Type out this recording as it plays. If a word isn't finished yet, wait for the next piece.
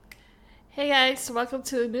Hey guys, welcome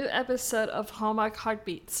to a new episode of Hallmark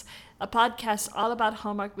Heartbeats, a podcast all about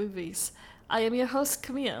Hallmark movies. I am your host,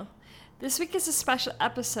 Camille. This week is a special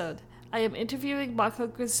episode. I am interviewing Marco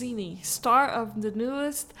Grazzini, star of the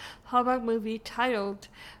newest Hallmark movie titled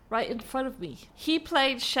Right in Front of Me. He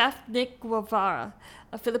played Chef Nick Guevara,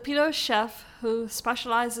 a Filipino chef who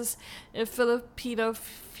specializes in Filipino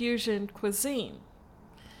fusion cuisine.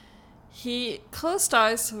 He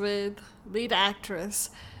co-stars with lead actress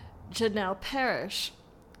Janelle Parrish.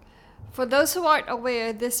 For those who aren't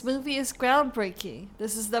aware, this movie is groundbreaking.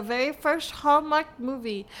 This is the very first Hallmark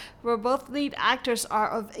movie where both lead actors are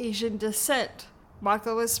of Asian descent.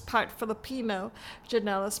 Marco is part Filipino,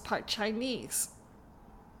 Janelle is part Chinese.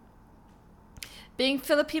 Being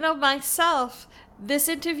Filipino myself, this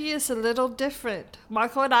interview is a little different.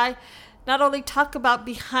 Marco and I not only talk about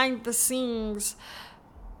behind the scenes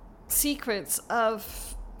secrets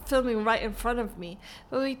of filming right in front of me,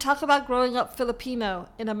 but we talk about growing up Filipino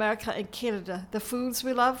in America and Canada, the foods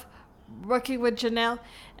we love, working with Janelle,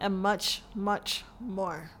 and much, much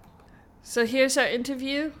more. So here's our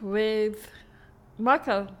interview with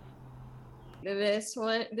Marco. This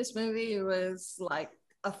movie was like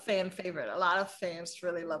a fan favorite. A lot of fans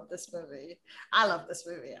really love this movie. I love this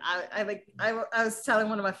movie. I was telling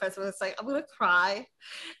one of my friends, I was like, I'm gonna cry.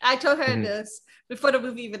 I told her this before the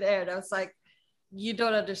movie even aired. I was like, you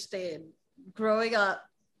don't understand. Growing up,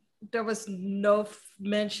 there was no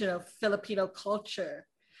mention of Filipino culture,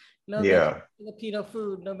 no mention of Filipino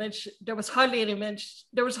food, no mention. There was hardly any mention.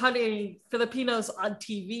 There was hardly any Filipinos on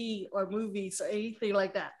TV or movies or anything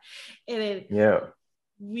like that. And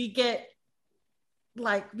we get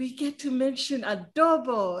to mention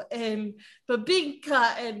adobo and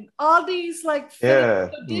babinka and all these like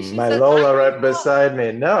Filipino dishes. My Lola right beside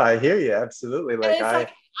me. No, I hear you absolutely.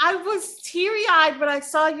 I was teary-eyed when I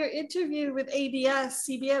saw your interview with ABS,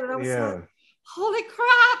 CBN, and I was like, holy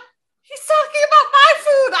crap, he's talking about my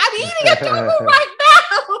food. I'm eating adobo right now.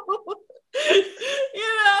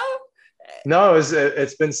 You know? No,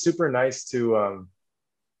 it's been super nice to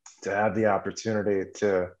have the opportunity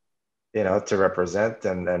to represent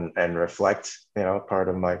and reflect, part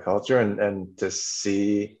of my culture and to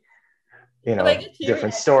see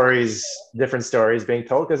different stories being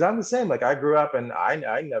told, because I'm the same. Like, I grew up and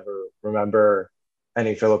I never remember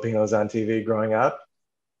any Filipinos on TV growing up.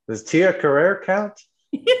 Does Tia Carrere count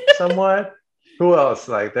somewhat? Who else?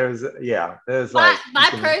 Like, there's my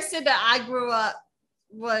person that I grew up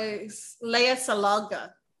was Lea Salonga,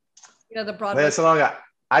 the Broadway. Lea Salonga.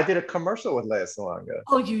 I did a commercial with Lea Salonga.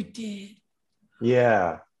 Oh, you did?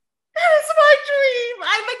 Yeah, that is my dream.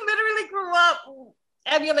 I literally grew up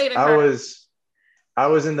emulating her. I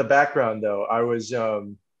was in the background though. I was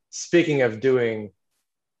speaking of doing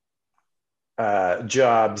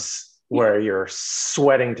jobs where you're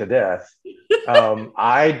sweating to death.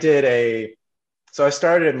 I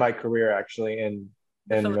started my career actually in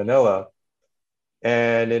Manila,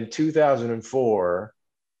 and in 2004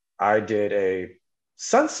 I did a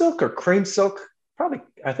Sunsilk or Cream Silk,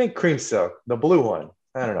 I think Cream Silk, the blue one.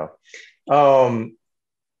 I don't know.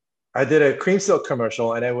 I did a Cream Silk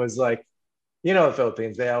commercial, and it was like, the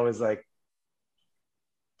Philippines, they always like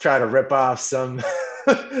try to rip off some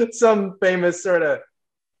some famous sort of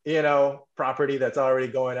property that's already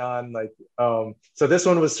going on. Like, so this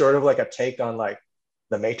one was sort of like a take on like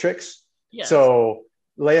The Matrix. Yes. So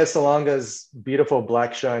Lea Salonga's beautiful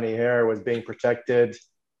black shiny hair was being protected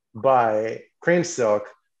by Cream Silk,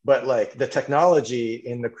 but like the technology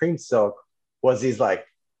in the Cream Silk was these like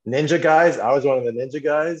ninja guys. I was one of the ninja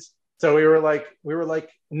guys. So we were like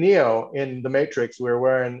Neo in The Matrix. We were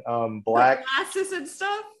wearing black glasses and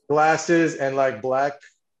stuff. Glasses and like black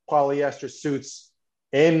polyester suits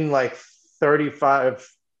in like 35,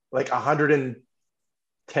 like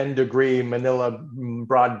 110-degree Manila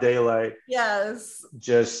broad daylight. Yes.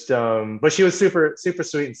 Just but she was super, super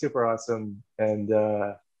sweet and super awesome. And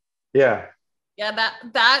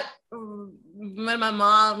that when my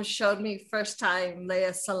mom showed me first time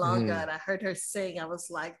Lea Salonga and I heard her sing, I was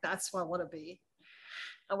like, that's what I want to be.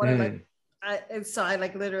 I want to I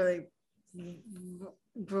literally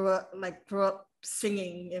grew up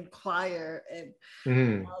singing in choir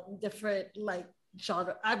and different like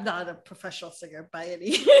genre. I'm not a professional singer by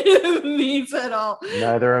any means at all.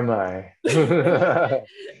 Neither am I.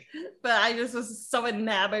 But I just was so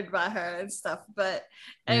enamored by her and stuff. But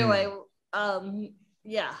anyway, I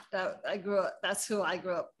grew up. That's who I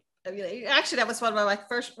grew up. I mean, actually, that was one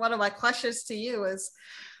of my questions to you is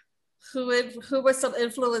who were some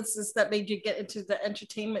influences that made you get into the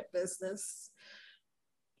entertainment business?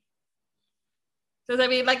 Because I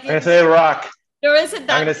mean, like, I'm gonna say rock. There isn't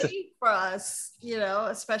that many for us,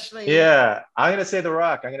 especially. Yeah, I'm gonna say The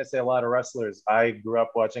Rock. I'm gonna say a lot of wrestlers. I grew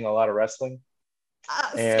up watching a lot of wrestling,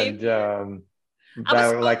 Same and here. I'm a that were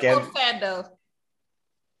Stone like, Cold and fan, though.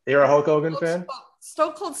 you're a Hulk Hogan fan?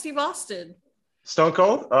 Stone Cold Steve Austin. Stone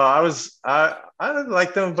Cold? I didn't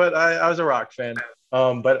like them, but I was a Rock fan.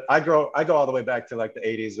 But I go all the way back to like the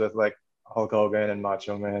 '80s with like Hulk Hogan and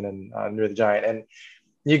Macho Man and Andre the Giant, and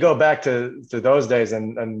you go back to those days,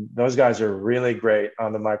 and those guys are really great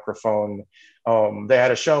on the microphone. They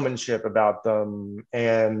had a showmanship about them,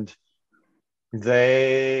 and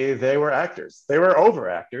they were actors. They were over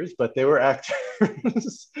actors, but they were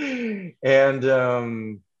actors. And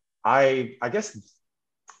I guess,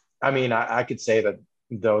 I mean, I could say that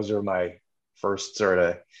those are my first sort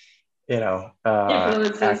of,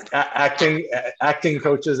 Influences. acting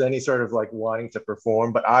coaches, any sort of like wanting to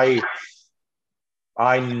perform. But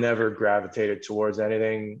I never gravitated towards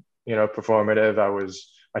anything, performative.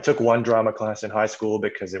 I took one drama class in high school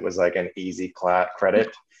because it was like an easy class credit.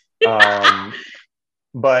 Um,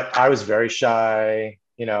 but I was very shy,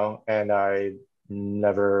 and I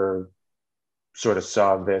never sort of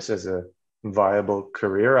saw this as a viable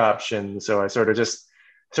career option. So I sort of just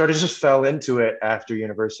fell into it after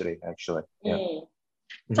university, actually. Yeah. So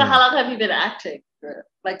Mhm. how long have you been acting?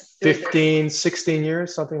 Like 15, 16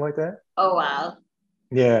 years, something like that. Oh, wow.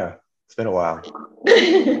 Yeah, it's been a while.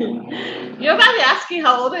 You're about to ask me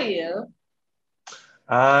how old are you?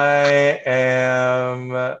 I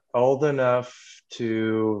am old enough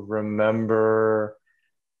to remember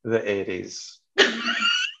the 80s.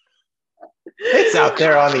 It's out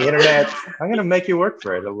there on the internet. I'm going to make you work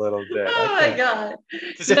for it a little bit. Oh my God.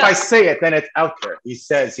 Because if I say it, then it's out there. He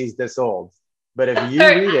says he's this old. But if you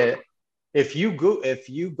read it, if you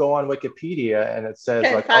go on Wikipedia and it says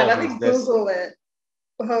okay, like, fine, oh, let me Google it.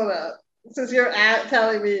 Hold up. Since you're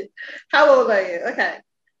telling me, how old are you? Okay.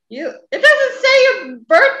 It doesn't say your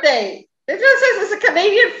birthday. It just says it's a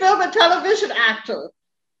Canadian film and television actor.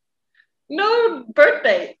 No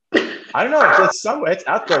birthday. I don't know. It's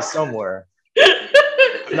out there somewhere.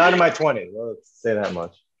 I'm not in my 20s. Let's say that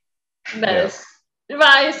much. Nice. Yeah. Well,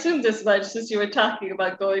 I assumed this much since you were talking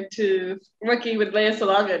about working with Lea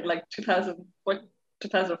Salonga in like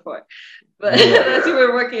 2004. But as you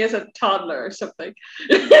were working as a toddler or something.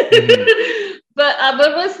 Mm-hmm. But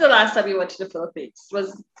when was the last time you went to the Philippines?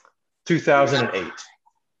 Was 2008.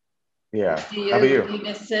 Yeah. How about you? Do you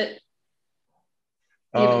miss it?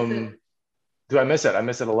 Do I miss it? I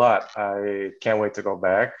miss it a lot. I can't wait to go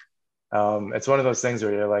back. It's one of those things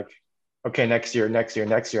where you're like, okay, next year,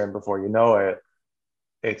 and before you know it,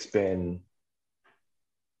 it's been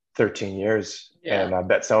 13 years. Yeah. And I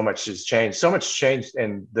bet so much has changed. So much changed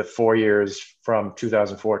in the 4 years from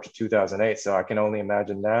 2004 to 2008. So I can only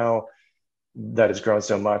imagine now that it's grown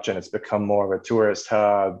so much and it's become more of a tourist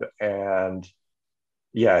hub. And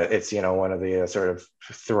yeah, it's, one of the sort of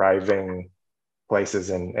thriving places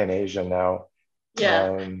in Asia now.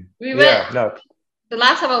 Yeah. We went, no. The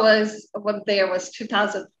last time I went there was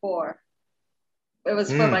 2004. It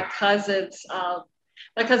was for my cousin's.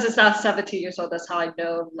 My cousin's now 17 years old. That's how I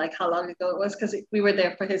know like how long ago it was, because we were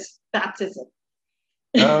there for his baptism.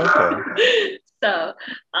 Oh, okay. So,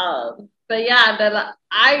 but yeah,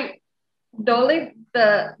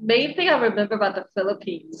 the main thing I remember about the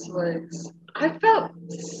Philippines was I felt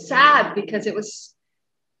sad because it was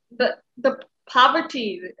the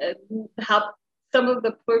poverty and how some of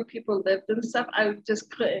the poor people lived and stuff. I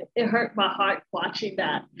just couldn't. It hurt my heart watching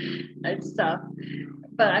that and stuff.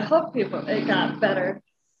 But I hope it got better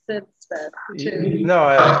since then too. No,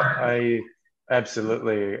 I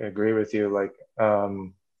absolutely agree with you. Like,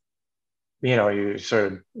 you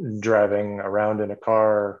sort of driving around in a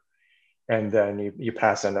car, and then you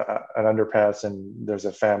pass an underpass, and there's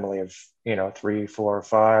a family of 3, 4,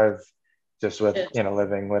 5, just with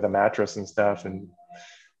living with a mattress and stuff, and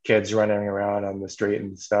kids running around on the street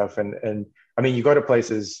and stuff. And I mean, you go to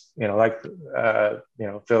places like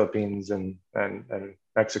Philippines and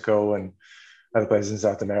Mexico and other places in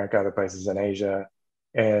South America, other places in Asia,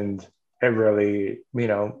 and it really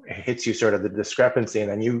hits you sort of the discrepancy. And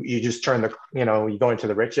then you just turn you go into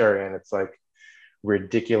the rich area and it's like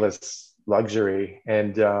ridiculous luxury.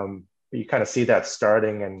 And you kind of see that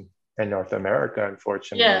starting in North America,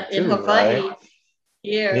 unfortunately. Yeah, in Hawaii, right?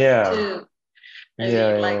 Here too.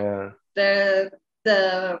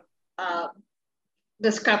 The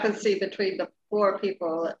discrepancy between the poor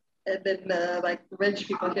people and then the rich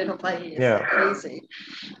people here in Hawaii is crazy.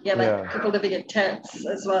 Yeah, people living in tents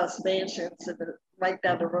as well as mansions and right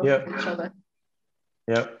down the road from each other.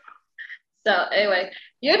 Yep. So anyway,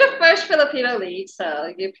 you're the first Filipino lead,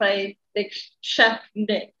 so you play Chef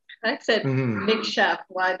Nick. I said Mhm. big chef.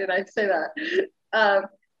 Why did I say that?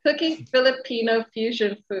 Cooking Filipino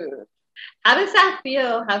fusion food. How does that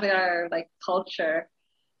feel having our like culture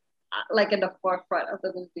like in the forefront of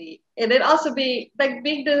the movie? And it also be like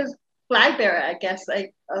being the flag bearer, I guess,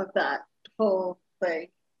 like of that whole thing.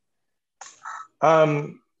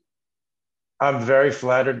 Um, I'm very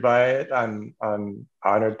flattered by it. I'm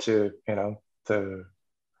honored to, to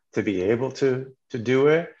be able to do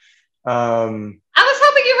it. Um, I was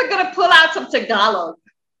hoping you were gonna pull out some Tagalog.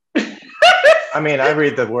 I mean, I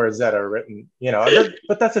read the words that are written,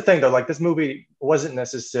 but that's the thing though. Like this movie wasn't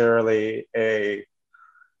necessarily a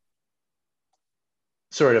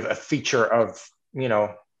sort of a feature of,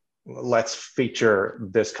 let's feature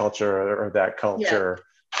this culture or that Yeah, culture,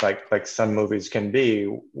 like some movies can be,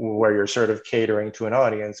 where you're sort of catering to an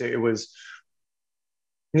audience. It was,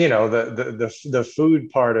 the food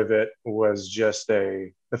part of it was just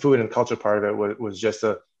the food and culture part of it was just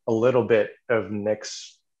a little bit of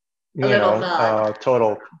Nick's, a little nod.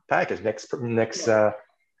 total package. Nick's Yeah.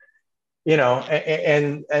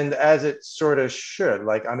 and as it sort of should.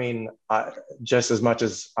 Like, I mean, just as much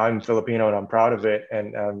as I'm Filipino and I'm proud of it,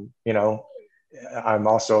 and I'm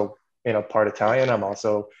also, part Italian. I'm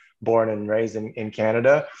also born and raised in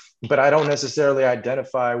Canada, but I don't necessarily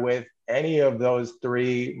identify with any of those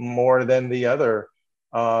three more than the other.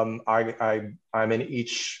 I'm in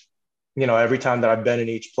each, every time that I've been in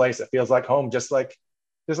each place, it feels like home, just like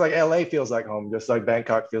LA feels like home, just like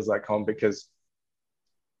Bangkok feels like home, because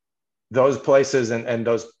those places and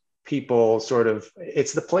those people sort of,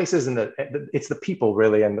 it's the places and it's the people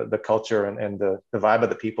really, and the culture and the vibe of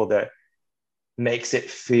the people that makes it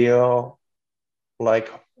feel like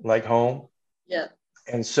home. Yeah.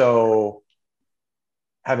 And so,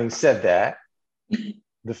 having said that,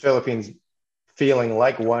 the Philippines feeling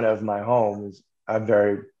like one of my homes, I'm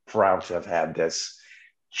very proud to have had this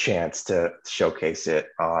chance to showcase it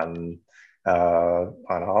on a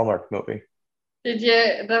Hallmark movie.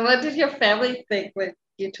 What did your family think when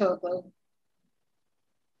you told them?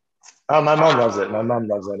 My mom loves it. My mom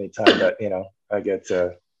loves any time that,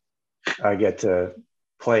 I get to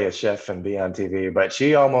play a chef and be on TV. But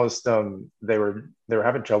she almost they were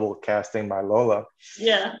having trouble casting my Lola,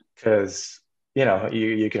 Yeah. because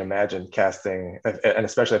you can imagine casting, and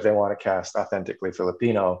especially if they want to cast authentically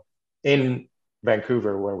Filipino in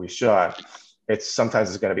Vancouver where we shot. It's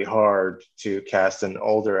going to be hard to cast an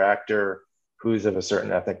older actor who's of a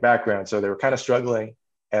certain ethnic background. So they were kind of struggling,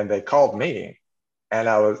 and they called me, and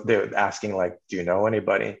they were asking, like, do you know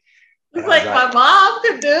anybody? It's And I was like like, my mom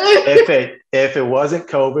could do if it. it wasn't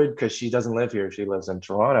COVID, because she doesn't live here, she lives in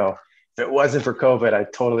Toronto. If it wasn't for COVID, I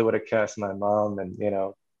totally would have cast my mom, and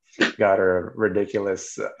got her a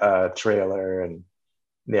ridiculous trailer, and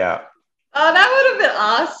yeah. Oh, that would have been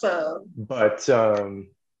awesome. But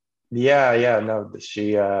yeah, no,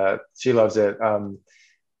 she loves it.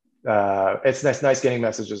 It's nice getting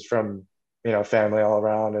messages from family all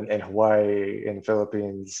around in Hawaii, in the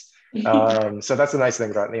Philippines. So that's the nice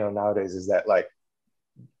thing about nowadays, is that, like,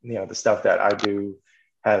 the stuff that I do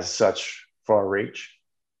has such far reach.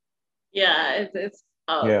 Yeah, it's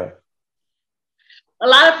Yeah. a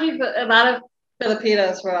lot of people, a lot of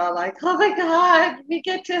Filipinos were all like, "Oh my God, we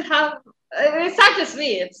get to have." It's not just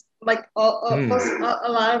me. It's like Mm,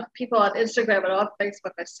 a lot of people on Instagram and on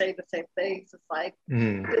Facebook are saying the same things. It's like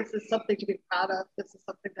mm, this is something to be proud of. This is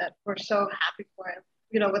something that we're so happy for.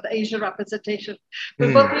 With Asian representation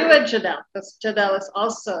with both mm, you and Janelle, because Janelle is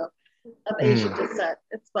also of Asian mm, descent.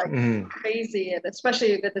 It's like mm, crazy, and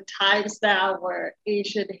especially in the times now where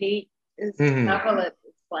Asian hate is mm, prevalent.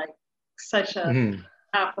 It's like such a mm.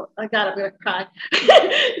 powerful. I got I'm gonna cry.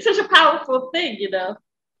 It's such a powerful thing.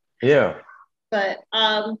 Yeah. But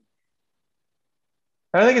I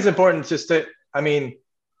think it's important just to, I mean,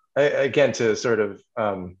 again, to sort of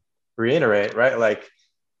reiterate, right? Like,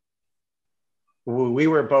 we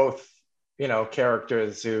were both,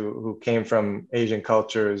 characters who came from Asian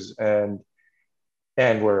cultures, and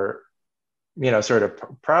were, sort of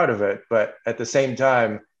proud of it. But at the same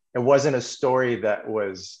time, it wasn't a story that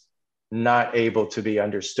was not able to be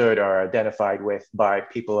understood or identified with by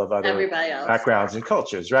people of other everybody else, backgrounds and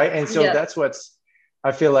cultures, right? And so yeah, that's what's,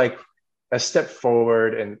 I feel like, a step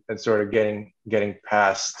forward, and sort of getting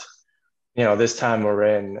past, this time we're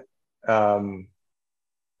in, um,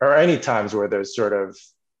 or any times where there's sort of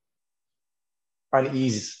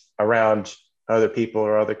unease around other people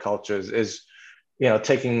or other cultures, is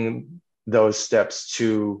taking those steps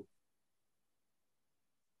to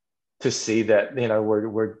see that we're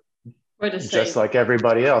we're the just same. like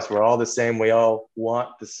everybody else. We're all the same. We all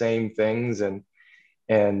want the same things, and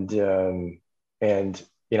and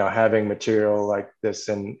having material like this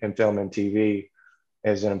in film and TV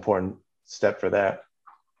is an important step for that.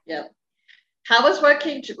 Yeah. How was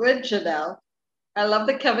working with Janelle? I love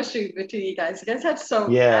the chemistry between you guys. You guys had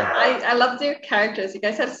I love your characters. You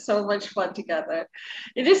guys had so much fun together.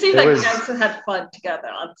 It just seemed like you guys had fun together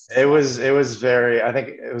on set. It was very, I think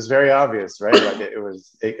it was very obvious, right? Like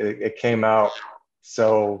it came out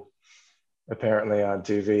so apparently on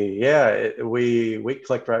TV. Yeah, we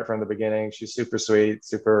clicked right from the beginning. She's super sweet,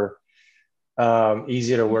 super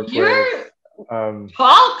easy to work with.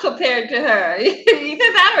 Tall compared to her.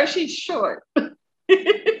 Either that or she's short.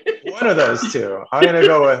 One of those two. I'm gonna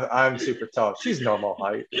go with I'm super tall. She's normal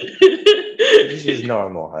height. She's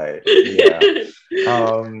normal height. Yeah.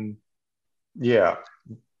 Yeah.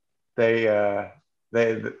 The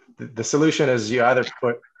solution is you either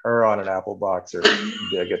put her on an apple box or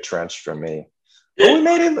dig a trench for me. But we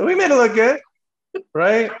made it look good,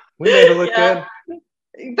 right? We made it look good.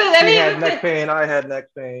 But I mean, had neck pain. I had neck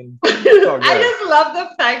pain. I just love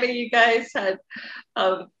the fact that you guys had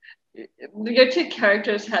your two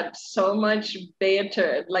characters had so much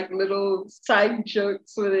banter, like little side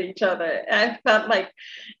jokes with each other. And I felt like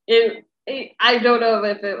I don't know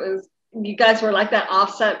if it was you guys were like that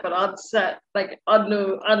offset, but on set, like on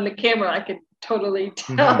the camera, I could totally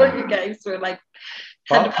tell you guys were like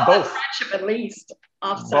had both friendship at least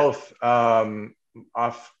offset. Both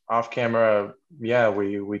off camera, yeah,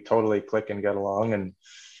 we totally click and get along, and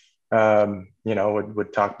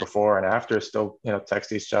would talk before and after, still,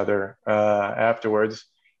 text each other afterwards.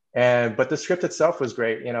 But the script itself was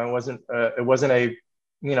great. It wasn't a,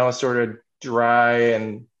 sort of dry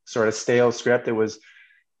and sort of stale script. It was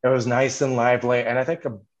nice and lively. And I think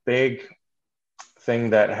a big thing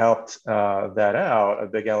that helped that out, a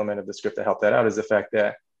big element of the script that helped that out is the fact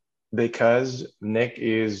that because Nick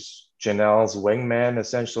is Janelle's wingman,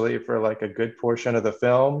 essentially, for like a good portion of the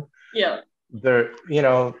film. Yeah.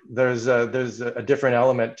 There's a different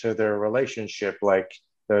element to their relationship. Like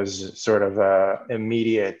there's sort of a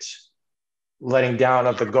immediate letting down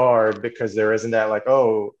of the guard, because there isn't that like,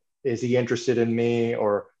 oh, is he interested in me,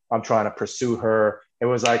 or I'm trying to pursue her. It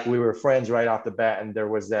was like we were friends right off the bat, and there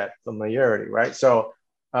was that familiarity, right? So,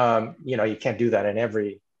 you can't do that in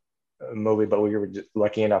every movie, but we were just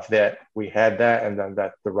lucky enough that we had that, and then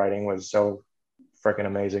that the writing was so freaking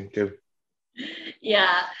amazing too.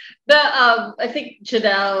 Yeah, I think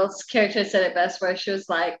Janelle's character said it best, where she was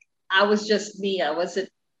like, I was just me. I wasn't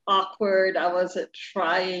awkward. I wasn't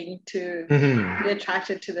trying to be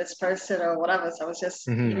attracted to this person or whatever. So I was just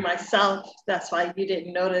being myself. That's why you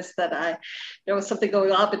didn't notice that there was something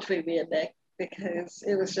going on between me and Nick, because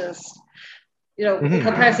it was just, in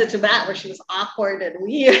comparison to Matt, where she was awkward and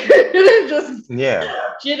weird, just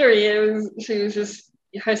jittery. She was just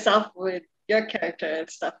herself with your character and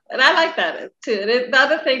stuff, and I like that too. And the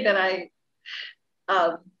other thing that I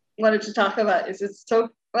wanted to talk about is it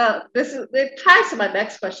ties to my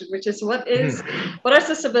next question, which is what are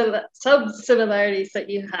some similarities that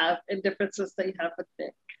you have and differences that you have with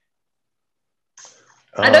Nick?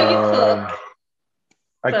 I know you cook.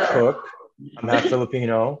 I cook. I'm half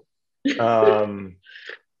Filipino.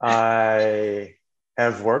 I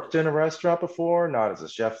have worked in a restaurant before, not as a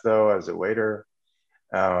chef though, as a waiter.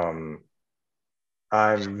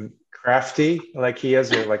 I'm crafty like he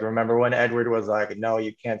is. Like, remember when Edward was like, no,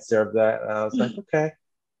 you can't serve that? And I was like, okay,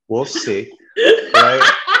 we'll see. Right?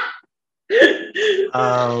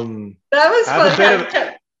 That was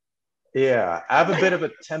fun. I have a bit of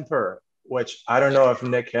a temper, which I don't know if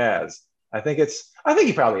Nick has. I think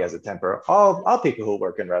he probably has a temper. All people who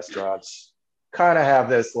work in restaurants kind of have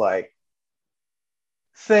this like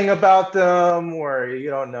thing about them where you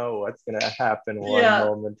don't know what's going to happen one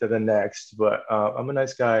moment to the next. But I'm a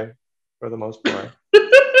nice guy for the most part.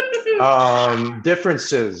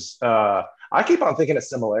 Differences. I keep on thinking of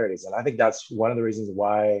similarities, and I think that's one of the reasons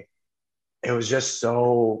why it was just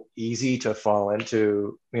so easy to fall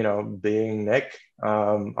into, being Nick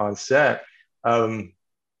on set.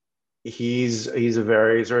 He's a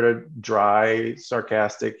very sort of dry,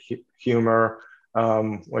 sarcastic humor,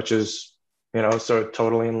 which is, sort of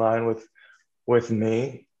totally in line with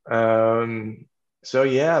me. So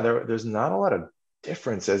yeah, there's not a lot of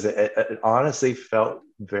differences. It honestly felt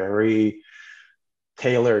very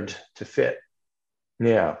tailored to fit.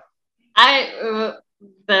 Yeah.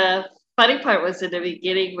 The funny part was in the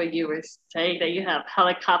beginning when you were saying that you have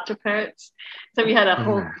helicopter parents. So we had a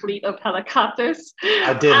whole fleet of helicopters.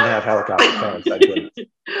 I didn't have helicopter parents. I didn't.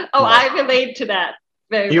 Oh, no. I relate to that.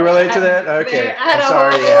 You relate to that? Okay.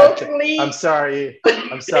 I'm sorry. You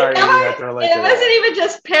have to relate to that. It wasn't even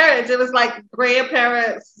just parents. It was like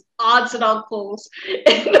grandparents, aunts and uncles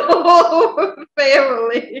in the whole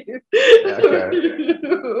family. Okay.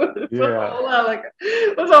 Yeah.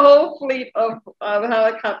 It was a whole fleet of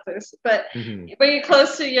helicopters. But Mhm. were you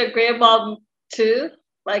close to your grandmom too,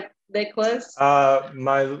 like Nick was?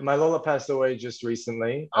 My Lola passed away just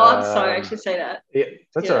recently. Oh, I'm sorry, I should say that. Yeah,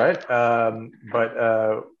 that's all Yeah. right. But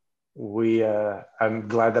I'm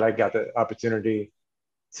glad that I got the opportunity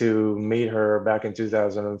to meet her back in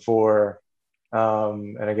 2004,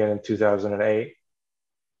 and again in 2008.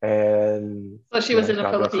 And So she was in the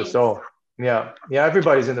God bless her Philippines. soul. Yeah, yeah.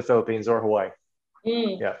 Everybody's in the Philippines or Hawaii.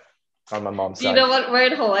 Mm. Yeah, on my mom's Do you side. know what? We're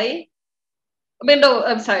in Hawaii. I mean, no,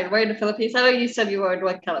 I'm sorry. We're in the Philippines. I know you said you were in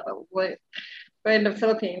North Carolina. We're in the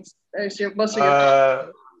Philippines. There's most of your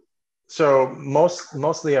family. So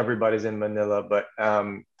mostly everybody's in Manila, but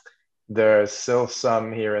there's still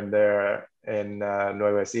some here and there in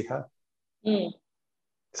Nueva Ecija. Mm.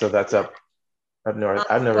 So that's up north.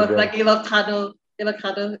 I've never But been. like Ilocano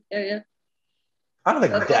area. I don't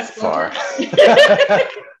think that far. Okay.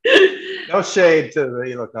 No shade to the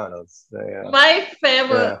Ilocanos. My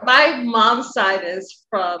family, Yeah. my mom's side is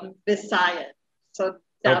from Visayan, so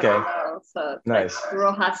down Okay. below, so it's Nice. like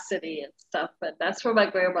Rojas City and stuff. But that's where my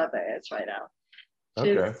grandmother is right now.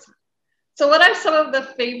 Okay. So, what are some of the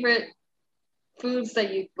favorite foods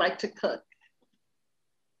that you like to cook?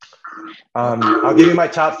 I'll give you my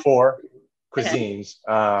top four cuisines.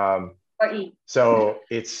 Or eat? So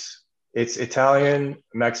it's Italian,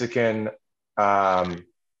 Mexican.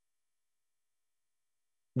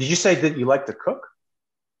 Did you say that you like to cook?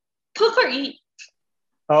 Cook or eat?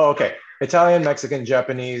 Oh, okay. Italian, Mexican,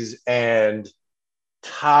 Japanese, and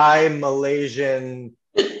Thai, Malaysian,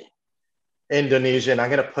 Indonesian. I'm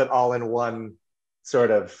gonna put all in one sort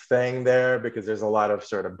of thing there because there's a lot of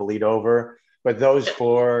sort of bleed over. But those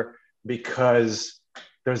four, because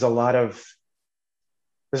there's a lot of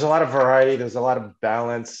variety, there's a lot of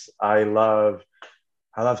balance. I love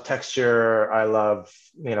texture. I love,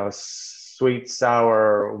 sweet,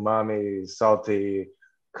 sour, umami, salty,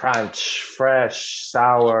 crunch, fresh,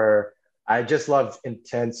 sour. I just love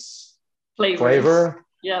intense flavor.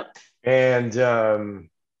 Yep. And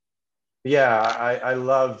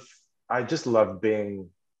I just love being,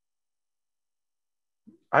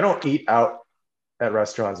 I don't eat out at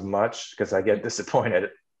restaurants much because I get disappointed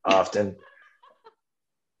often.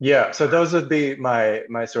 Yeah, so those would be my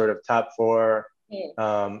sort of top four.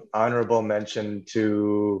 Honorable mention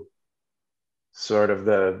to sort of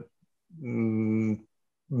the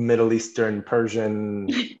Middle Eastern Persian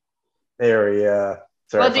area.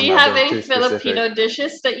 Sorry Well, do if I'm you not have being any too specific. Filipino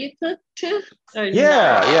dishes that you cook too? Or no?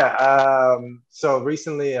 Yeah. So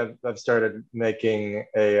recently I've started making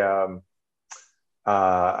an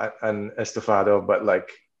estofado, but like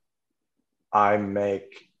I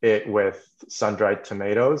make it with sun-dried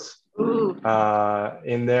tomatoes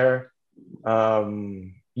in there.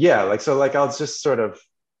 Yeah, like so like I'll just sort of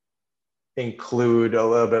include a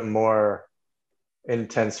little bit more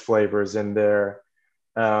intense flavors in there.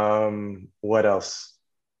 What else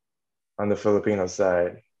on the Filipino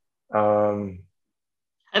side? Have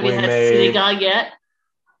you had sinigang yet?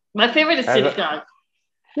 My favorite is sinigang.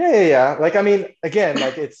 Yeah. Like, I mean, again,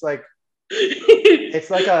 like it's like here's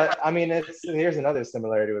another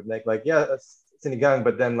similarity with Nick. Like, yeah, it's sinigang,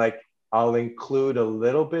 but then like I'll include a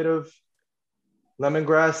little bit of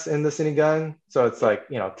lemongrass in the sinigang. So it's like,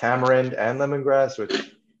 tamarind and lemongrass,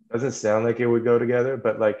 which doesn't sound like it would go together,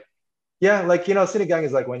 but like, yeah, like, sinigang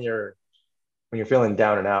is like when you're feeling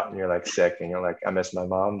down and out and you're like sick and you're like, I miss my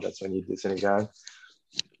mom. That's when you do sinigang.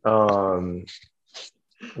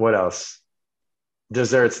 What else?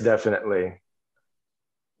 Desserts, definitely.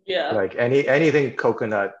 Yeah. Like anything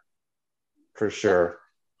coconut for sure.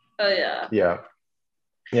 Oh yeah.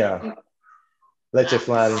 Yeah. Leche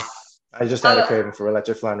flan. I just had a craving for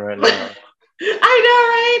leche flan right now. I know,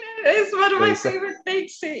 right? It's one of my favorite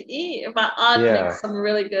things to eat. My aunt makes some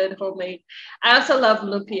really good homemade. I also love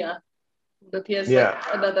lumpia. Lumpia is like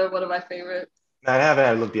another one of my favorites. I haven't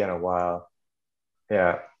had lumpia in a while.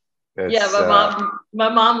 Yeah. My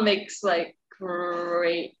mom makes like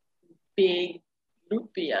great big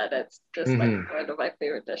lumpia. That's just like one of my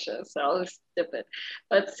favorite dishes. So I'll just dip it.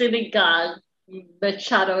 But sinigang,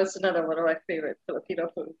 machado is another one of my favorite Filipino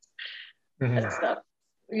foods and stuff.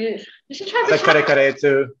 You should try like kare kare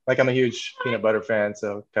too. Like I'm a huge peanut butter fan,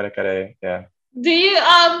 so kare kare, yeah. Do you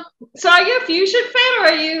so are you a fusion fan or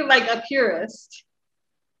are you like a purist?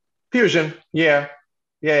 Fusion, yeah.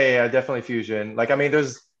 Definitely fusion. Like, I mean,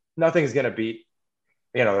 there's nothing's gonna beat,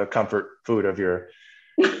 the comfort food of your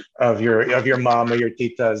mom or your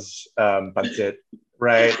tita's pancit,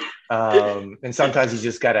 right? And sometimes you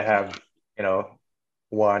just gotta have,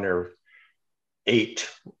 one or eight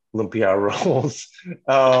lumpia rolls.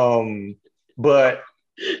 But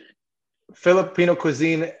Filipino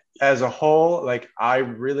cuisine as a whole, like I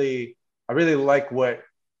really like what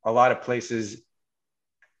a lot of places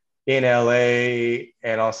in LA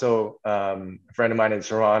and also a friend of mine in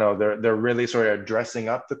Toronto, they're really sort of dressing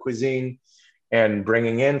up the cuisine and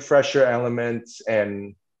bringing in fresher elements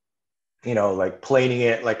and like plating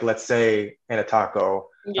it, like let's say in a taco,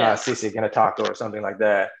 sisig in a taco or something like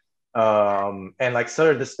that. And like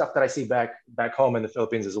sort of the stuff that I see back home in the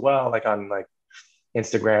Philippines as well, like on like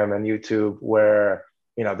Instagram and YouTube, where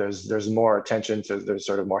there's more attention to, there's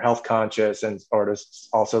sort of more health conscious, and or there's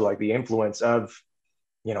also like the influence of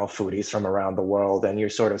foodies from around the world, and you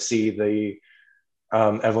sort of see the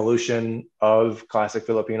evolution of classic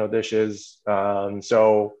Filipino dishes.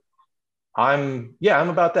 So I'm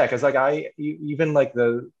about that, because like even like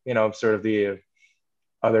the sort of the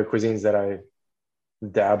other cuisines that I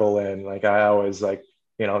dabble in, like I always like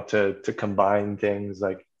to combine things.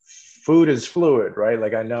 Like food is fluid, right?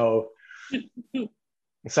 Like I know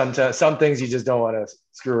sometimes some things you just don't want to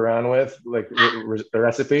screw around with, like the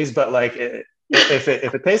recipes, but like if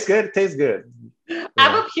it tastes good, it tastes good.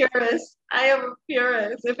 I'm a purist. I am a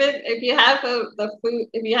purist. If you have the food,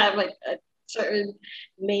 if you have like a certain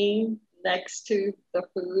name next to the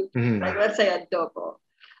food, like let's say adobo,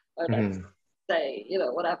 or let's say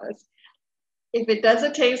whatever. If it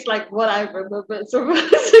doesn't taste like what I remember it's supposed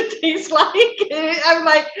to taste like, I'm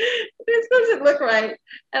like, this doesn't look right.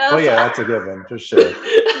 And also, that's a given for sure.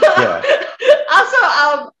 Yeah.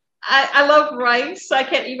 Also, I love rice, so I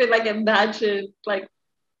can't even like imagine, like,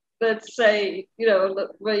 let's say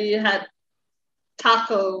where you had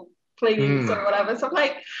taco platings or whatever. So I'm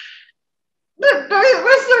like, where's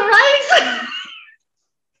the rice?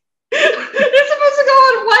 It's supposed to go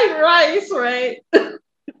on white rice, right?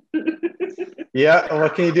 Yeah,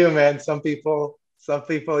 what can you do, man? Some people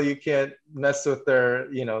you can't mess with their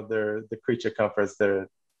the creature comforts, their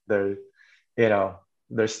their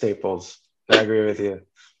staples. I agree with you.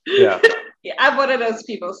 Yeah. Yeah, I'm one of those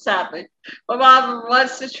people, sadly. My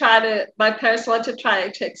parents want to try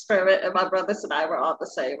to experiment, and my brothers and I were all the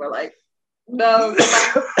same. We're like, no,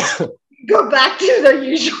 go back to the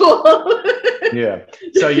usual. Yeah.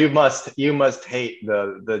 So you must hate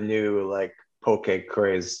the new like poke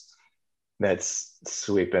craze that's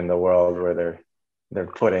sweeping the world, where they're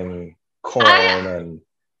putting corn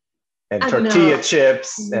and tortilla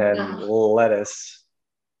chips and lettuce.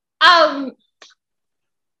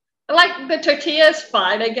 Like the tortilla is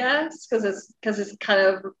fine, I guess, because it's kind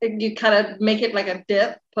of, you kind of make it like a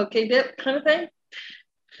dip, poke dip kind of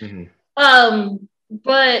thing.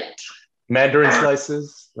 But mandarin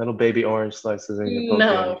slices, little baby orange slices in your poke.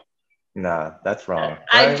 No. Nah, that's wrong. Right?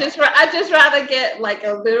 I just rather get like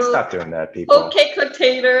a little stop doing that, people. Poke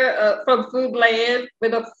container from Foodland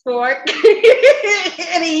with a fork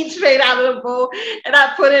and eat straight out of the bowl, and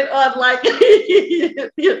I put it on like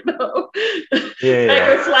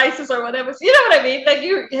like slices or whatever. You know what I mean? Like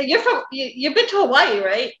you've been to Hawaii,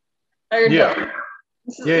 right? Or yeah. No?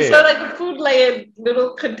 So like the Foodland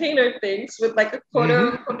little container things with like a quarter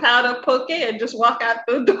of a pound of poke, and just walk out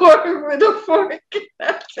the door with a fork.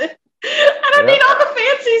 That's it. I don't need all the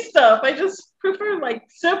fancy stuff. I just prefer like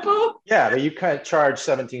simple. Yeah, but you can't charge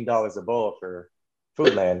 $17 a bowl for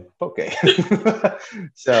Foodland poke.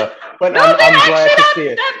 So, but no, I'm glad to see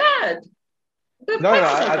it. That bad. No.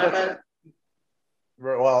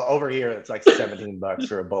 Well, over here it's like $17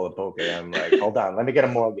 for a bowl of poke. I'm like, hold on, let me get a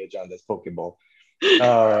mortgage on this poke bowl.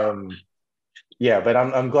 Yeah, but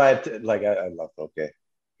I'm glad to, like I love poke,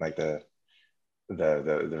 like the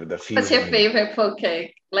fusion. What's your favorite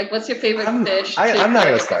poke? Like, what's your favorite dish? I'm not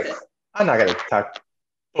gonna start. I'm not gonna talk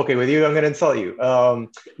poke with you. I'm gonna insult you.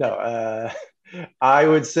 No. I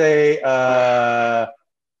would say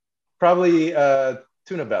probably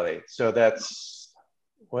tuna belly. So that's,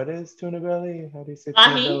 what is tuna belly? How do you say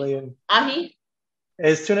tuna belly? Ahi.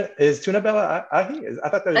 Is tuna belly ahi? I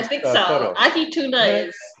thought that was. I think so. Toro. Ahi tuna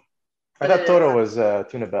is. I thought Toro was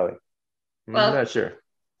tuna belly. Well, I'm not sure.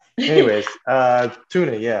 Anyways,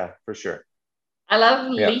 tuna, yeah, for sure. I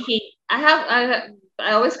love lihi. I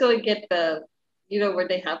always go and get the, where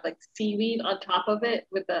they have like seaweed on top of it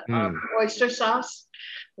with the oyster sauce.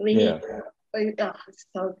 Lihi. Yeah. Oh, it's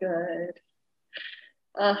so good.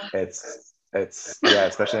 It's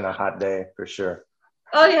especially on a hot day, for sure.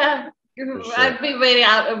 Oh yeah. Sure. I'd be waiting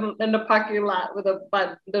out in the parking lot with a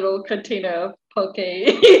little container of poke.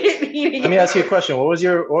 Let me ask you a question. What was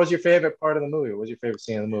your favorite part of the movie? What was your favorite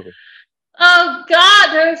scene in the movie? Oh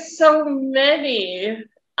God, there's so many.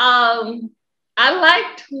 I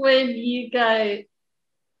liked when you guys.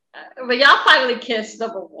 But y'all finally kissed,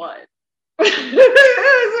 number one. It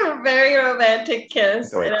was a very romantic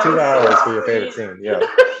kiss. Wait, 2 hours for your favorite scene. Yeah. No,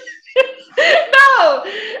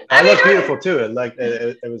 I looked beautiful too. It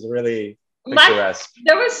was really picturesque.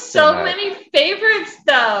 There were so many favorites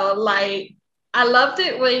though. Like I loved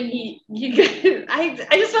it when I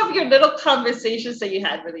just love your little conversations that you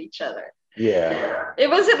had with each other. Yeah. It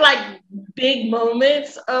wasn't like big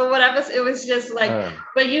moments or whatever. It was just like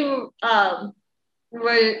when you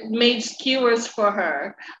were made skewers for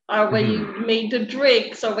her, or when you made the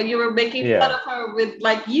drinks, or when you were making fun of her with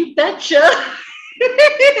like you betcha.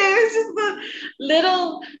 It was just the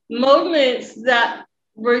little moments that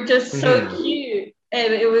were just so cute,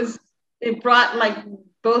 and it brought like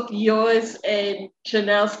both yours and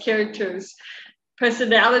Janelle's characters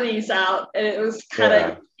personalities out, and it was kind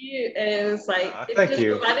of cute, and it was like it just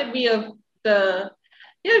reminded me of the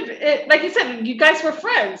like you said, you guys were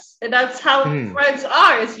friends, and that's how friends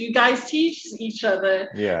are. Is you guys teach each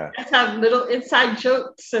other. Yeah, let's have little inside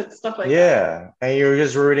jokes and stuff like that. Yeah, and you were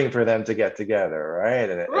just rooting for them to get together, right?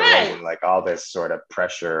 And it wasn't like all this sort of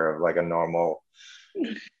pressure of like a normal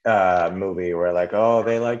movie where like, oh,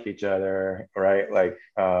 they like each other, right? Like,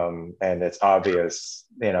 and it's obvious,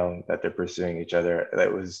 that they're pursuing each other.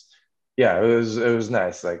 That was, it was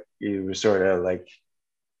nice. Like you were sort of like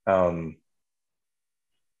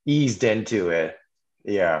eased into it.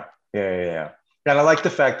 Yeah. And I like the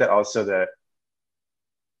fact that also that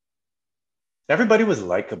everybody was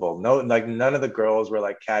likable. No, like none of the girls were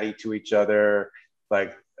like catty to each other.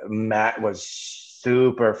 Like Matt was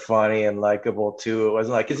super funny and likable too. It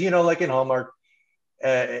wasn't like, because like in Hallmark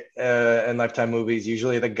and Lifetime movies,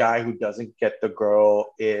 usually the guy who doesn't get the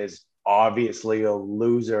girl is obviously a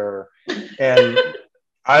loser. And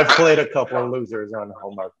I've played a couple of losers on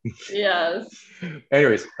Hallmark. Yes.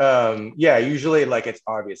 Anyways, usually like it's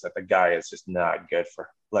obvious that the guy is just not good for her.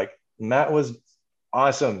 Like Matt was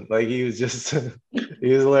awesome. Like he was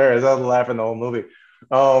hilarious. I was laughing the whole movie.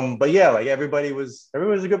 But yeah, like everybody was a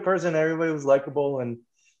good person. Everybody was likable, and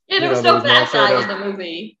there was no bad guy in the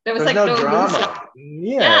movie. There was like no drama.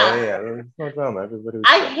 Yeah, there was no drama. Everybody was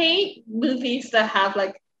I hate movies that have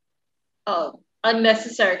like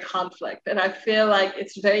unnecessary conflict, and I feel like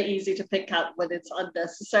it's very easy to pick out when it's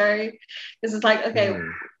unnecessary, because it's like, okay,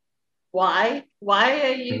 why are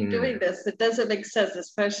you doing this? It doesn't make sense. This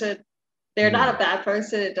person, they're not a bad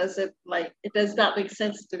person. It does not make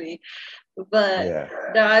sense to me. But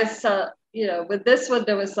there is with this one,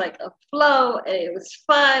 there was like a flow, and it was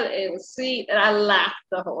fun, and it was sweet, and I laughed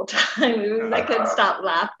the whole time. I couldn't stop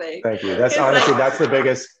laughing. Thank you. That's honestly that's the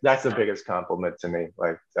biggest compliment to me.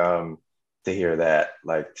 Like to hear that,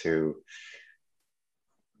 like to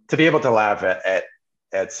be able to laugh at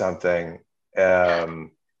something is,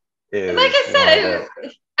 like I said,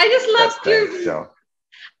 I just loved you.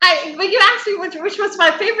 When you asked me which was my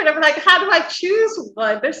favorite, I'm like, how do I choose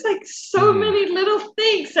one? There's like so many little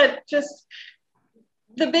things that just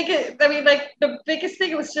the biggest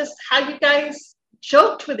thing was just how you guys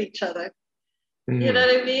joked with each other. You know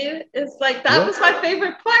what I mean? It's like that was my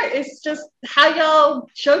favorite part. It's just how y'all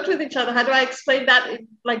joked with each other. How do I explain that?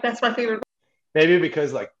 Like that's my favorite. Maybe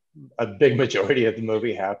because like a big majority of the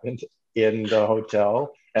movie happened in the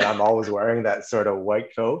hotel, and I'm always wearing that sort of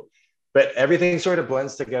white coat. But everything sort of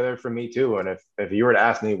blends together for me too. And if you were to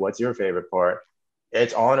ask me what's your favorite part,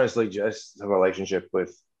 it's honestly just the relationship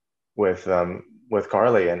with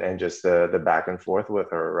Carly and just the back and forth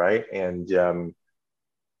with her, right? And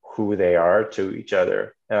who they are to each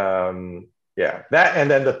other. That,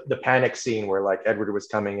 and then the panic scene where like Edward was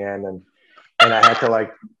coming in and I had to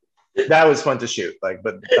like, that was fun to shoot. Like,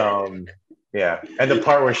 but and the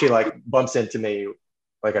part where she like bumps into me,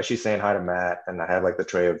 like as she's saying hi to Matt, and I have like the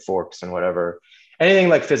tray of forks and whatever. Anything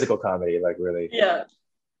like physical comedy, like really, is good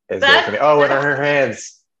for me. Oh, and her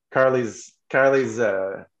hands, Carly's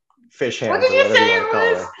fish hands. What did you say it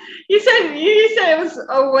was? You said it was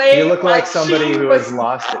a way. You look like somebody who was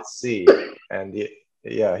lost at sea, and he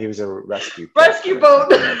was a rescue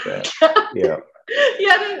boat. Like yeah.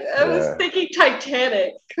 I was thinking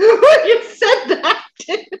Titanic when you said that.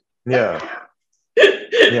 Yeah.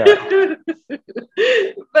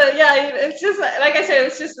 But it's just like I said,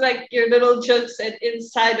 it's just like your little jokes and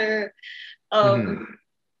insider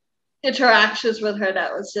interactions with her.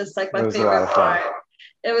 That was just like my favorite part.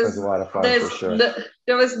 It was a lot of fun for sure.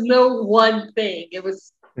 There was no one thing. It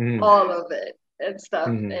was all of it and stuff.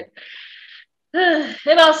 And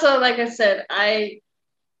also, like I said, I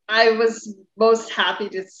was most happy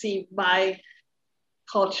to see my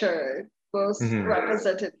culture most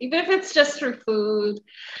represented, even if it's just through food.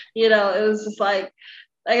 It was just like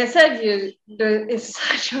like I said, it's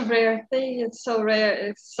such a rare thing. It's so rare.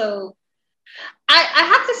 It's so. I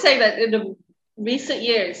have to say that in the recent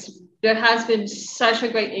years, there has been such a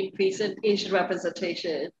great increase in Asian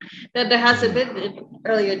representation that there hasn't been in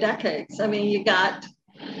earlier decades. I mean, you got,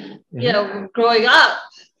 growing up,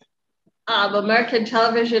 American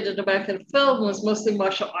television and American film was mostly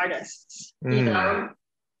martial artists.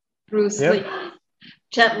 Bruce Lee,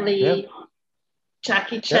 Jet Li,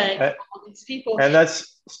 Jackie Chan, all these people. And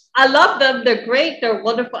I love them. They're great. They're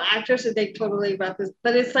wonderful actors, and they totally represent.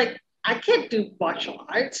 But it's like I can't do martial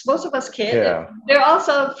arts. Most of us can't. Yeah. They're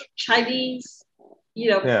also Chinese,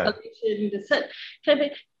 Malaysian descent.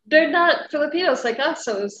 They're not Filipinos like us,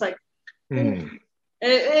 so it's like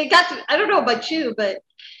it got to. I don't know about you, but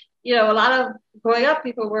a lot of growing up,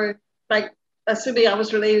 people were like assuming I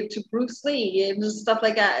was related to Bruce Lee and stuff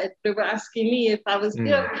like that. And they were asking me if I was,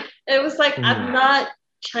 it was like, I'm not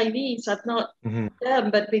Chinese, I'm not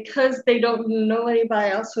them, but because they don't know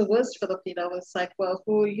anybody else who was Filipino, it's like, well,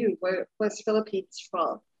 who are you? Where's Philippines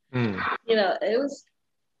from? It was,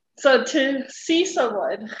 so to see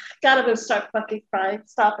someone, gotta start fucking crying,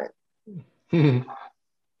 stop it.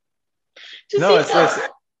 It's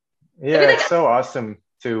so awesome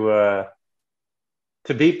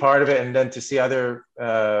to be part of it, and then to see other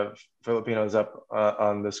Filipinos up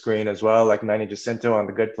on the screen as well, like Manny Jacinto on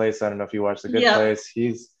The Good Place. I don't know if you watched The Good Place.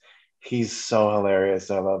 He's so hilarious.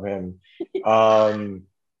 I love him. And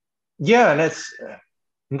this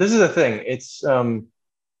is the thing. It's on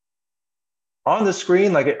the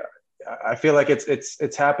screen. Like I feel like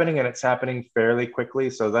it's happening, and it's happening fairly quickly.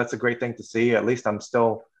 So that's a great thing to see. At least I'm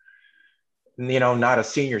still, not a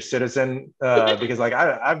senior citizen because like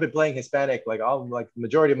I've been playing Hispanic, like all like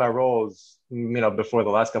majority of my roles, before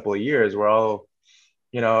the last couple of years were all,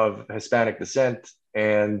 of Hispanic descent.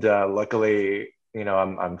 And luckily,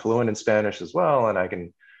 I'm fluent in Spanish as well. And I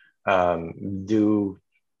can do,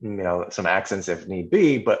 some accents if need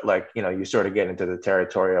be, but like, you sort of get into the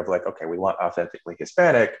territory of like, okay, we want authentically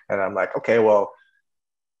Hispanic. And I'm like, okay, well,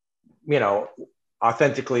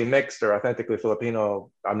 authentically mixed or authentically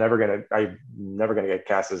Filipino, I'm never gonna get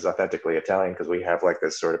cast as authentically Italian, because we have like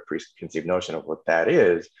this sort of preconceived notion of what that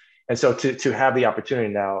is. And so to have the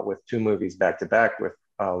opportunity now with 2 movies back to back with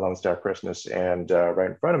Lone Star Christmas and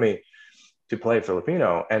Right in Front of Me, to play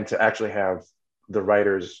Filipino, and to actually have the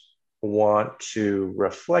writers want to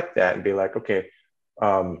reflect that and be like, okay,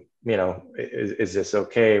 is this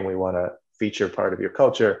okay? And we want to feature part of your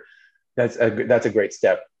culture. That's a great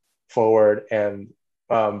step forward. And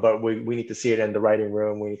but we need to see it in the writing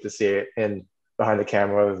room. We need to see it in behind the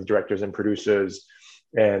camera, the directors and producers,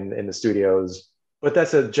 and in the studios. But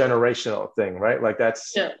that's a generational thing, right? Like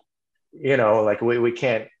that's like we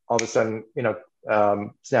can't all of a sudden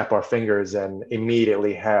snap our fingers and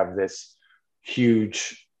immediately have this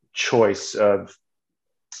huge choice of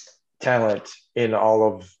talent in all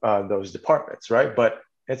of those departments, right? But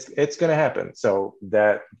it's going to happen. So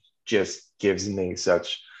that just gives me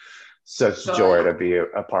such joy to be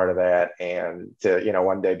a part of that, and to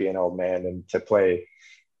one day be an old man and to play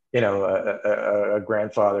a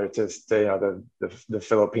grandfather to the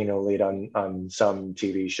Filipino lead on some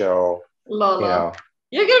TV show. Lola.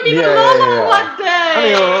 You're gonna be the Lola one day.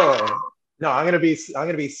 I mean, no, I'm gonna be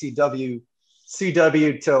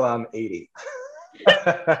CW till I'm 80.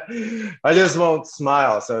 I just won't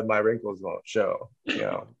smile, so my wrinkles won't show.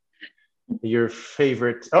 Your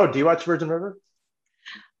favorite? Oh, do you watch Virgin River?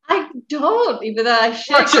 I don't, even though I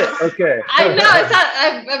should. Watch it. Okay. I know. It's not,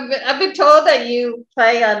 I've been told that you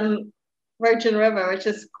play on Virgin River, which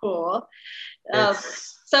is cool.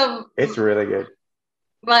 So it's really good.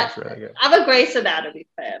 But really good. I'm a Grey's Anatomy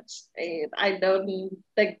fan, and I know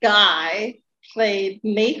the guy played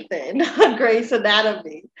Nathan on Grey's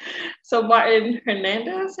Anatomy. So Martin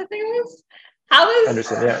Hernandez, I think it was. How is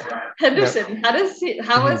Henderson? Yeah. Henderson? Yeah.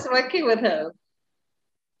 How is working with him?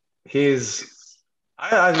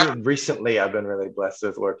 Recently I've been really blessed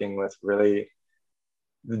with working with really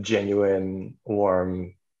genuine,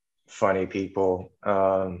 warm, funny people.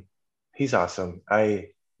 He's awesome. I've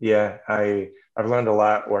learned a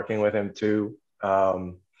lot working with him too.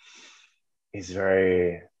 He's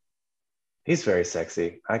very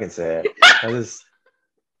sexy. I can say it.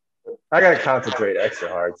 I gotta concentrate extra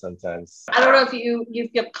hard sometimes. I don't know if you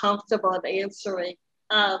feel comfortable in answering.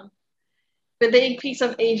 With the increase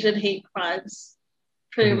of Asian hate crimes,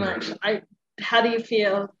 pretty much. How do you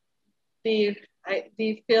feel? Do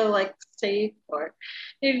you feel like safe, or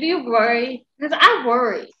do you worry? Because I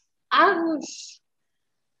worry. I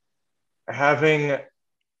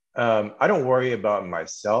don't worry about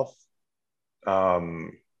myself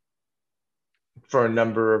for a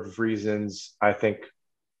number of reasons. I think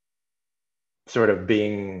sort of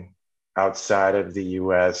being outside of the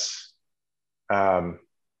US. Oh,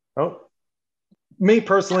 me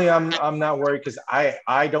personally, I'm not worried because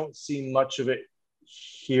I don't see much of it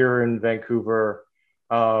here in Vancouver.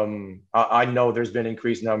 I know there's been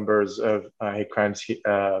increased numbers of hate crimes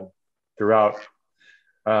throughout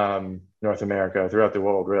North America, throughout the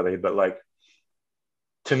world, really. But like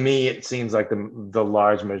to me, it seems like the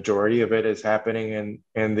large majority of it is happening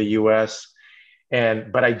in the U.S.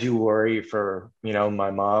 And but I do worry for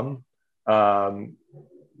my mom, um,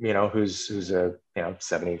 who's a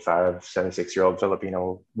 75, 76-year old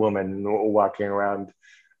Filipino woman walking around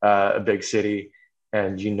a big city,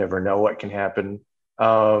 and you never know what can happen.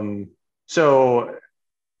 So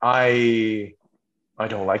I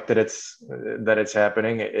don't like that it's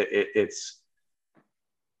happening.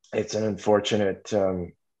 It's an unfortunate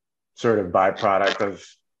sort of byproduct of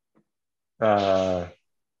uh,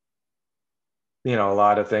 a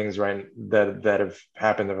lot of things right that have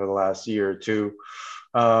happened over the last year or two.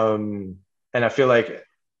 And I feel like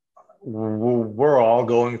we're all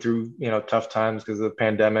going through tough times because of the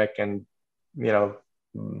pandemic, and you know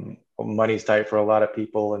money's tight for a lot of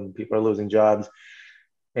people, and people are losing jobs.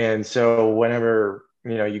 And so whenever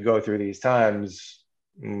you go through these times,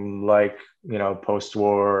 like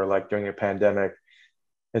post-war, like during a pandemic,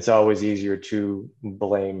 it's always easier to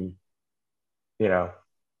blame you know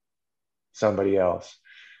somebody else.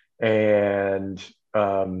 And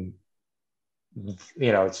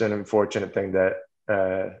it's an unfortunate thing that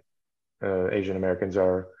Asian Americans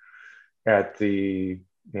are at the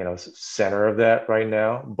center of that right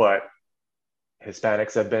now. But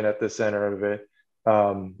Hispanics have been at the center of it.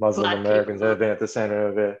 Muslim Black Americans people. have been at the center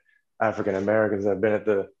of it. African Americans have been at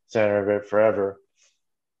the center of it forever.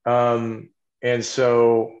 And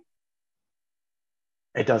so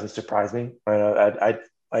it doesn't surprise me. I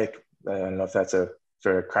don't know if that's a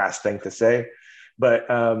sort of crass thing to say, but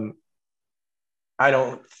I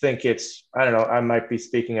don't think I don't know, I might be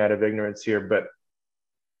speaking out of ignorance here, but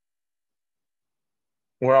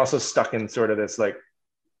we're also stuck in sort of this like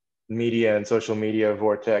media and social media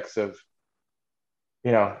vortex of,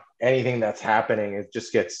 anything that's happening, it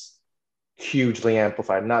just gets hugely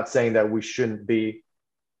amplified. I'm not saying that we shouldn't be,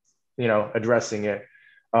 addressing it,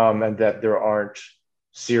 and that there aren't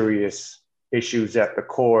serious issues at the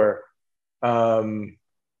core. Um,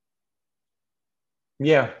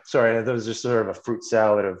 yeah, sorry, that was just sort of a fruit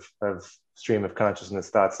salad of stream of consciousness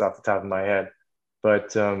thoughts off the top of my head.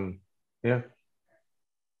 But yeah.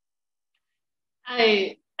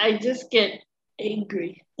 I just get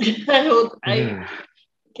angry. I don't I Mm-hmm.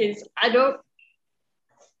 because I don't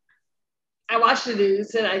I watch the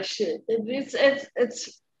news and I should. It's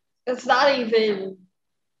not even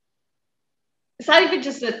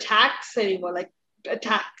just attacks anymore, like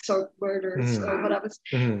attacks or murders Mm-hmm. or whatever.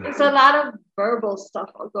 Mm-hmm. It's a lot of verbal stuff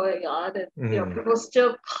going on, and Mm-hmm. people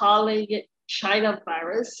still calling it China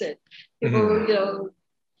virus, and people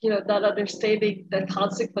Mm-hmm. not understanding the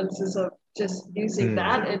consequences of just using Mm-hmm.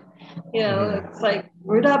 that. And Mm-hmm. it's like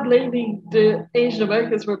we're not blaming the Asian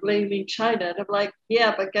Americans, we're blaming China. And I'm like,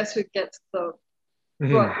 yeah, but guess who gets the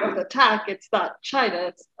brunt of the attack? It's not China,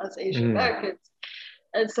 it's us Asian Mm-hmm. Americans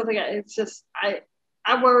and stuff like that. It's just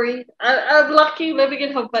I worry. I'm lucky living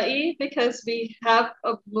in Hawaii because we have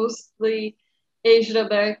a mostly Asian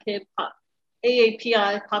American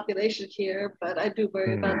AAPI population here, but I do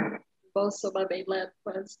worry about Mm-hmm. most of my mainland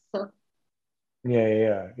friends. So Yeah,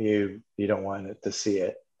 yeah, yeah. You don't want it to see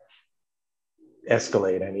it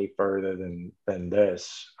escalate any further than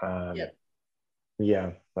this. yeah.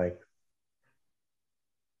 Yeah, like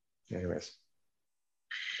anyways.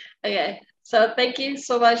 Okay. So thank you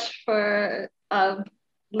so much for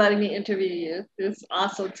letting me interview you. It was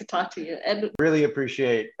awesome to talk to you. And Really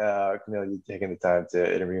appreciate Camille, you taking the time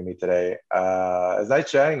to interview me today. It's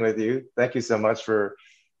nice chatting with you. Thank you so much for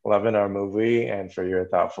loving our movie and for your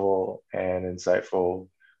thoughtful and insightful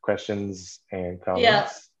questions and yeah,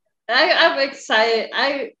 comments. I'm excited.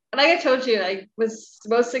 Like I told you, I was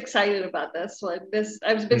most excited about this one.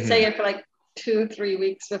 I've been saying Mm-hmm. it for like 2 3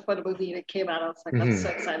 weeks before the movie even came out. I was like, I'm so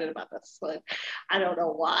Mm-hmm. excited about this one. I don't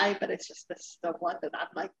know why, but it's just this the one that I'm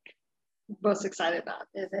like most excited about.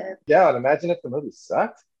 And then Yeah, and imagine if the movie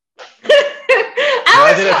sucked.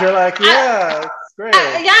 Imagine if I you're like, was yeah, it's great.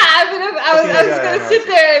 yeah, Okay, I was yeah, gonna no, sit it's just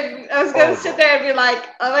there and I was gonna sit horrible. there and be like,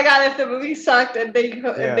 oh my god, if the movie sucked Yeah,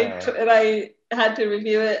 and I had to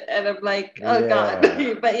review it, and I'm like, oh god.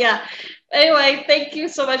 yeah. But yeah. Anyway, thank you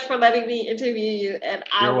so much for letting me interview you, and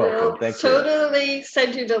I You're welcome. will Thank you. totally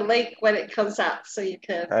send you the link when it comes out so you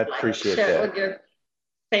can I like appreciate share it that. with your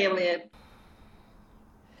family. And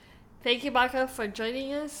thank you, Maka, for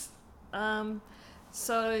joining us. Um,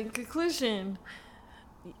 So, in conclusion,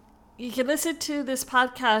 you can listen to this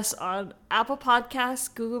podcast on Apple Podcasts,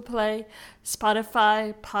 Google Play,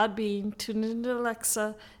 Spotify, Podbean, TuneIn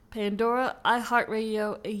Alexa, Pandora,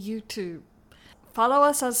 iHeartRadio, and YouTube. Follow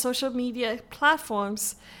us on social media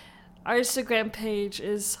platforms. Our Instagram page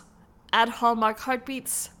is at Hallmark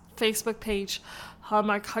Heartbeats, Facebook page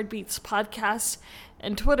Hallmark Heartbeats Podcast,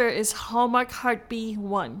 and Twitter is Hallmark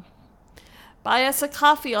Heartbeat1. Buy us a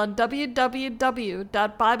coffee on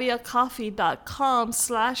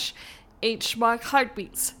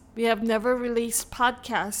www.buymeacoffee.com/HmarkHeartbeats. We have never released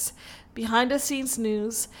podcasts, behind-the-scenes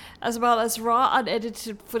news, as well as raw,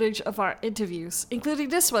 unedited footage of our interviews, including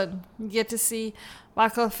this one. You get to see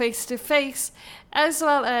Marco face-to-face, as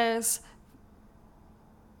well as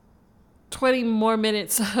 20 more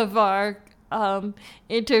minutes of our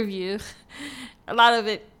interview. A lot of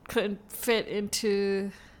it couldn't fit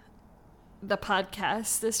into the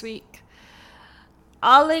podcast this week.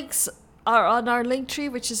 All links are on our link tree,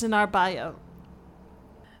 which is in our bio.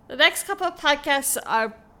 The next couple of podcasts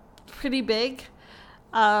are pretty big.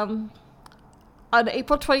 On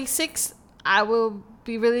April 26th, I will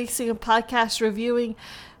be releasing a podcast reviewing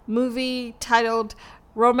movie titled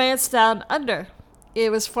Romance Down Under.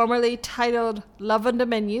 It was formerly titled Love on the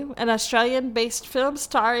Menu, an Australian-based film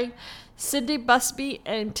starring Cindy Busby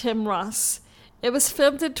and Tim Ross. It was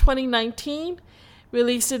filmed in 2019,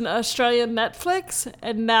 released in Australian Netflix,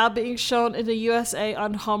 and now being shown in the USA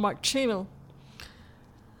on Hallmark Channel.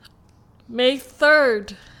 May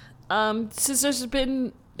 3rd, since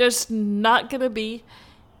there's not going to be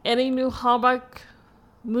any new Hallmark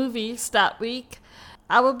movies that week,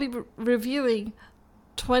 I will be reviewing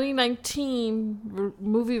 2019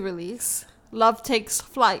 movie release, Love Takes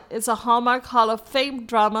Flight. It's a Hallmark Hall of Fame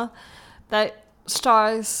drama that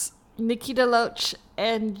stars Nikita Loach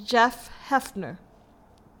and Jeff Hefner.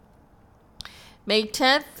 May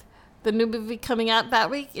 10th, the new movie coming out that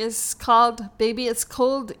week is called Baby It's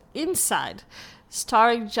Cold Inside,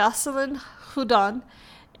 starring Jocelyn Houdon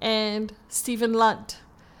and Stephen Lunt.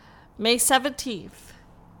 May 17th,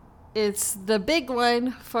 it's the big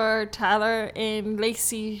one for Tyler and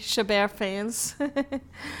Lacey Chabert fans.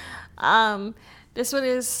 This one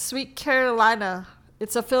is Sweet Carolina.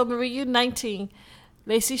 It's a film reuniting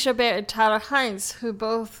Lacey Chabert and Tyler Hynes, who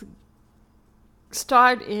both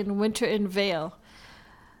starred in Winter in Vale.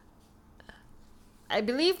 I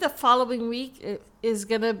believe the following week is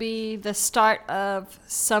going to be the start of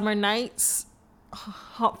Summer Nights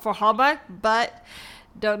for Hallmark, but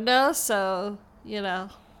don't know, so,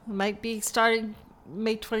 might be starting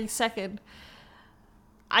May 22nd.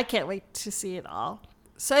 I can't wait to see it all.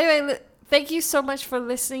 So anyway, thank you so much for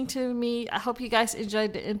listening to me. I hope you guys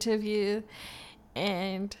enjoyed the interview.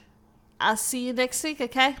 And I'll see you next week,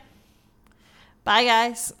 okay? Bye,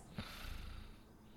 guys.